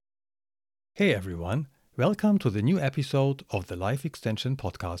Hey everyone, welcome to the new episode of the Life Extension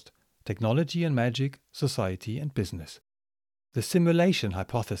podcast, Technology and Magic, Society and Business. The simulation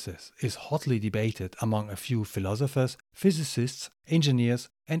hypothesis is hotly debated among a few philosophers, physicists, engineers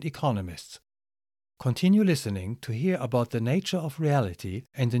and economists. Continue listening to hear about the nature of reality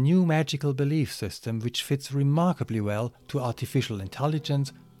and the new magical belief system which fits remarkably well to artificial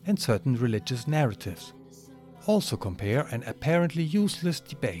intelligence and certain religious narratives. Also compare an apparently useless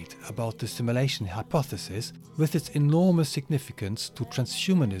debate about the simulation hypothesis with its enormous significance to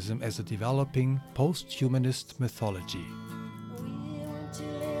transhumanism as a developing post-humanist mythology. We want to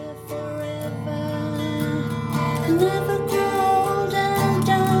live forever, never grow old and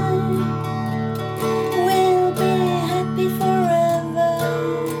die. We'll be happy forever,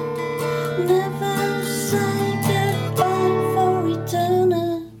 never say goodbye for eternity.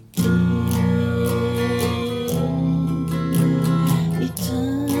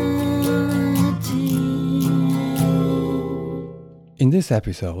 In this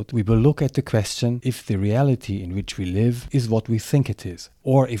episode, we will look at the question if the reality in which we live is what we think it is,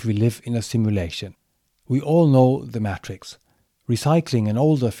 or if we live in a simulation. We all know The Matrix. Recycling an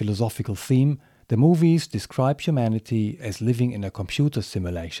older philosophical theme, the movies describe humanity as living in a computer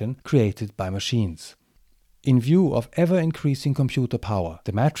simulation created by machines. In view of ever-increasing computer power,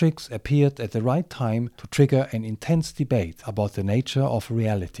 The Matrix appeared at the right time to trigger an intense debate about the nature of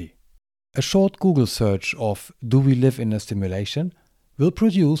reality. A short Google search of "Do we live in a simulation?" will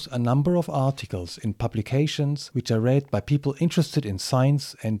produce a number of articles in publications which are read by people interested in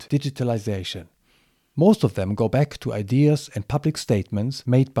science and digitalization. Most of them go back to ideas and public statements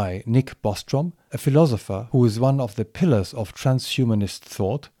made by Nick Bostrom, a philosopher who is one of the pillars of transhumanist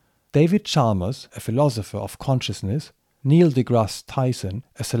thought, David Chalmers, a philosopher of consciousness, Neil deGrasse Tyson,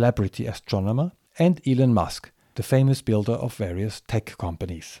 a celebrity astronomer, and Elon Musk, the famous builder of various tech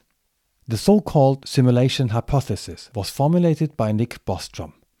companies. The so-called simulation hypothesis was formulated by Nick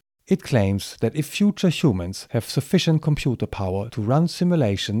Bostrom. It claims that if future humans have sufficient computer power to run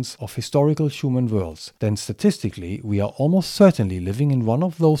simulations of historical human worlds, then statistically we are almost certainly living in one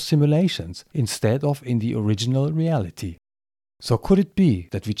of those simulations instead of in the original reality. So could it be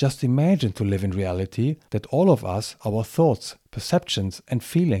that we just imagine to live in reality, that all of us, our thoughts, perceptions and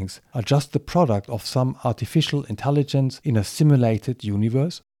feelings are just the product of some artificial intelligence in a simulated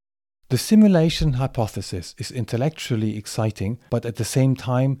universe? The simulation hypothesis is intellectually exciting, but at the same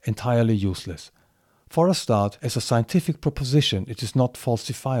time entirely useless. For a start, as a scientific proposition, it is not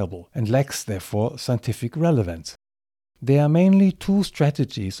falsifiable and lacks therefore scientific relevance. There are mainly two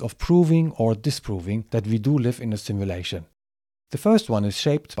strategies of proving or disproving that we do live in a simulation. The first one is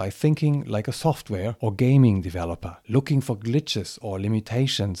shaped by thinking like a software or gaming developer, looking for glitches or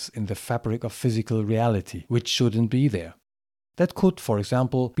limitations in the fabric of physical reality, which shouldn't be there. That could, for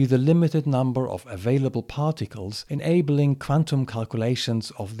example, be the limited number of available particles enabling quantum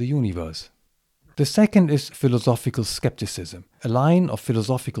calculations of the universe. The second is philosophical skepticism, a line of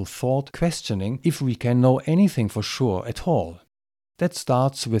philosophical thought questioning if we can know anything for sure at all. That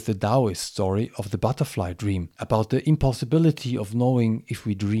starts with the Taoist story of the butterfly dream, about the impossibility of knowing if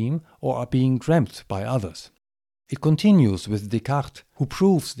we dream or are being dreamt by others. It continues with Descartes, who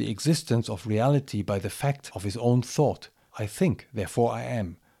proves the existence of reality by the fact of his own thought. I think, therefore I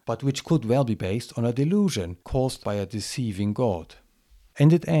am, but which could well be based on a delusion caused by a deceiving God.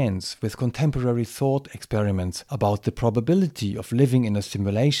 And it ends with contemporary thought experiments about the probability of living in a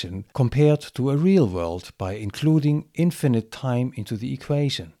simulation compared to a real world by including infinite time into the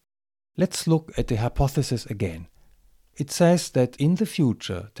equation. Let's look at the hypothesis again. It says that in the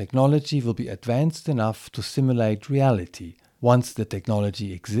future, technology will be advanced enough to simulate reality. Once the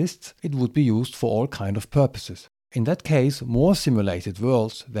technology exists, it would be used for all kinds of purposes. In that case, more simulated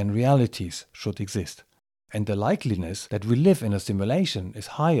worlds than realities should exist. And the likeliness that we live in a simulation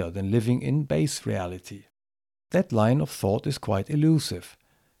is higher than living in base reality. That line of thought is quite elusive.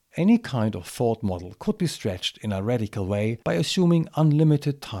 Any kind of thought model could be stretched in a radical way by assuming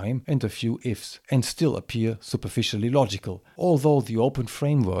unlimited time and a few ifs, and still appear superficially logical, although the open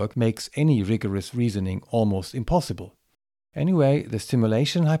framework makes any rigorous reasoning almost impossible. Anyway, the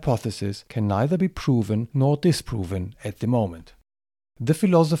simulation hypothesis can neither be proven nor disproven at the moment. The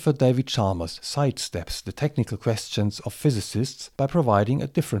philosopher David Chalmers sidesteps the technical questions of physicists by providing a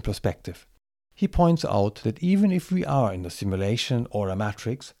different perspective. He points out that even if we are in a simulation or a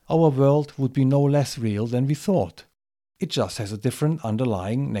matrix, our world would be no less real than we thought. It just has a different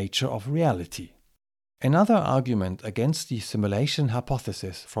underlying nature of reality. Another argument against the simulation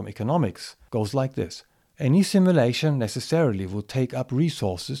hypothesis from economics goes like this. Any simulation necessarily would take up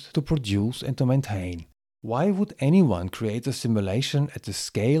resources to produce and to maintain. Why would anyone create a simulation at the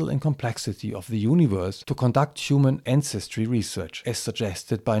scale and complexity of the universe to conduct human ancestry research, as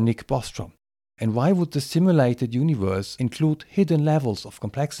suggested by Nick Bostrom? And why would the simulated universe include hidden levels of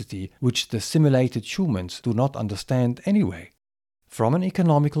complexity which the simulated humans do not understand anyway? From an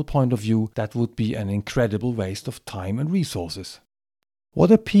economical point of view, that would be an incredible waste of time and resources.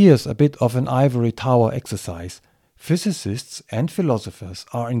 What appears a bit of an ivory tower exercise, physicists and philosophers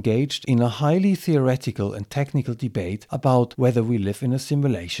are engaged in a highly theoretical and technical debate about whether we live in a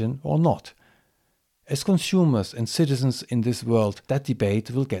simulation or not. As consumers and citizens in this world, that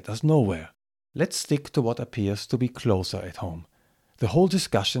debate will get us nowhere. Let's stick to what appears to be closer at home. The whole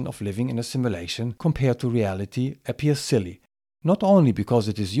discussion of living in a simulation compared to reality appears silly, not only because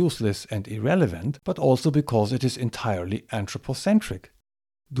it is useless and irrelevant, but also because it is entirely anthropocentric.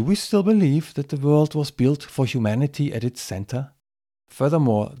 Do we still believe that the world was built for humanity at its center?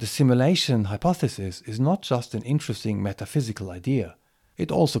 Furthermore, the simulation hypothesis is not just an interesting metaphysical idea. It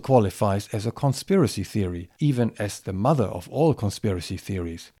also qualifies as a conspiracy theory, even as the mother of all conspiracy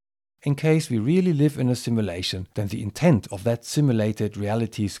theories. In case we really live in a simulation, then the intent of that simulated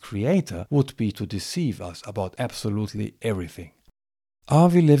reality's creator would be to deceive us about absolutely everything. Are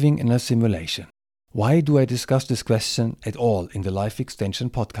we living in a simulation? Why do I discuss this question at all in the Life Extension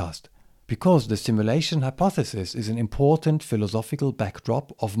podcast? Because the simulation hypothesis is an important philosophical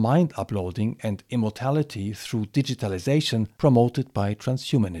backdrop of mind uploading and immortality through digitalization promoted by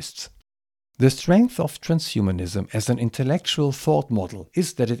transhumanists. The strength of transhumanism as an intellectual thought model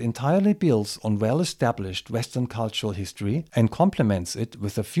is that it entirely builds on well-established Western cultural history and complements it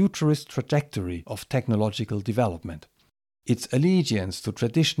with a futurist trajectory of technological development. Its allegiance to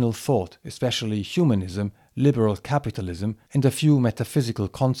traditional thought, especially humanism, liberal capitalism, and a few metaphysical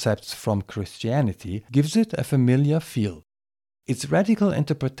concepts from Christianity, gives it a familiar feel. Its radical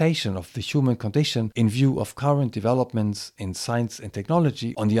interpretation of the human condition in view of current developments in science and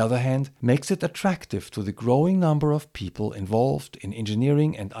technology, on the other hand, makes it attractive to the growing number of people involved in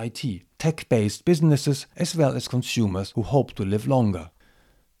engineering and IT, tech-based businesses, as well as consumers who hope to live longer.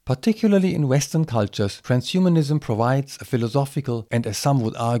 Particularly in Western cultures, transhumanism provides a philosophical and, as some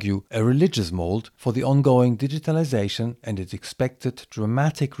would argue, a religious mold for the ongoing digitalization and its expected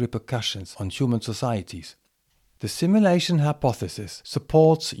dramatic repercussions on human societies. The simulation hypothesis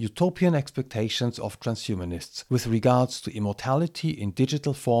supports utopian expectations of transhumanists with regards to immortality in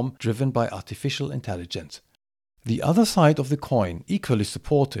digital form driven by artificial intelligence. The other side of the coin, equally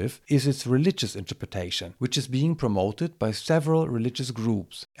supportive, is its religious interpretation, which is being promoted by several religious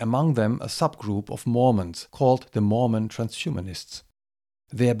groups, among them a subgroup of Mormons called the Mormon transhumanists.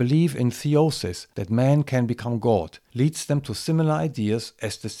 Their belief in theosis, that man can become God, leads them to similar ideas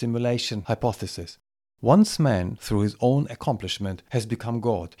as the simulation hypothesis. Once man, through his own accomplishment, has become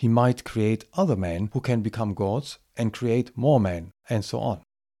God, he might create other men who can become gods and create more men, and so on.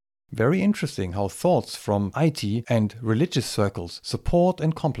 Very interesting how thoughts from IT and religious circles support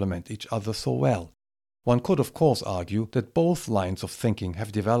and complement each other so well. One could of course argue that both lines of thinking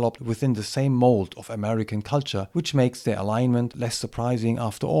have developed within the same mold of American culture, which makes their alignment less surprising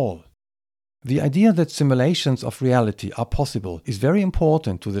after all. The idea that simulations of reality are possible is very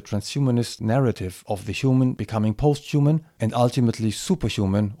important to the transhumanist narrative of the human becoming post-human and ultimately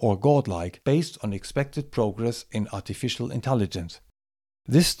superhuman or godlike based on expected progress in artificial intelligence.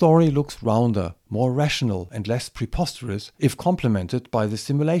 This story looks rounder, more rational and less preposterous if complemented by the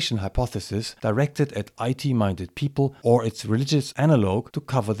simulation hypothesis directed at IT-minded people or its religious analog to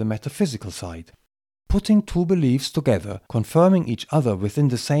cover the metaphysical side. Putting two beliefs together, confirming each other within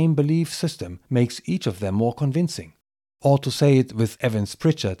the same belief system, makes each of them more convincing. Or to say it with Evans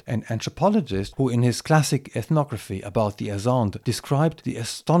Pritchard, an anthropologist who in his classic ethnography about the Azande described the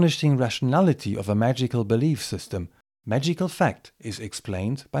astonishing rationality of a magical belief system, magical fact is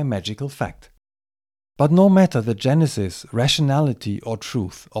explained by magical fact. But no matter the genesis, rationality or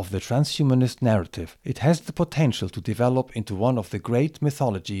truth of the transhumanist narrative, it has the potential to develop into one of the great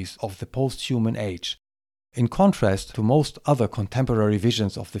mythologies of the post-human age. In contrast to most other contemporary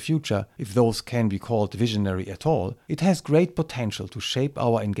visions of the future, if those can be called visionary at all, it has great potential to shape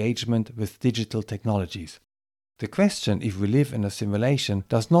our engagement with digital technologies. The question if we live in a simulation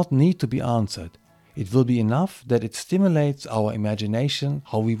does not need to be answered. It will be enough that it stimulates our imagination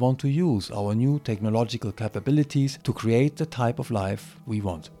how we want to use our new technological capabilities to create the type of life we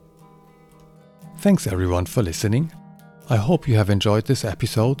want. Thanks everyone for listening. I hope you have enjoyed this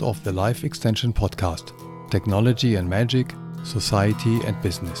episode of the Life Extension Podcast, Technology and Magic, Society and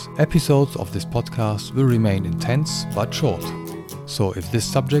Business. Episodes of this podcast will remain intense but short. So if this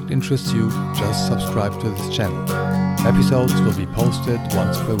subject interests you, just subscribe to this channel. Episodes will be posted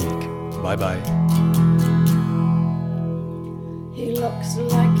once per week. Bye bye. looks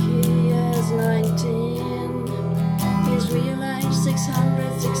like he is 19. His real age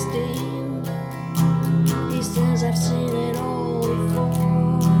 616. He says I've seen it all before.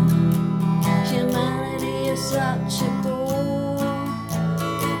 Humanity is such a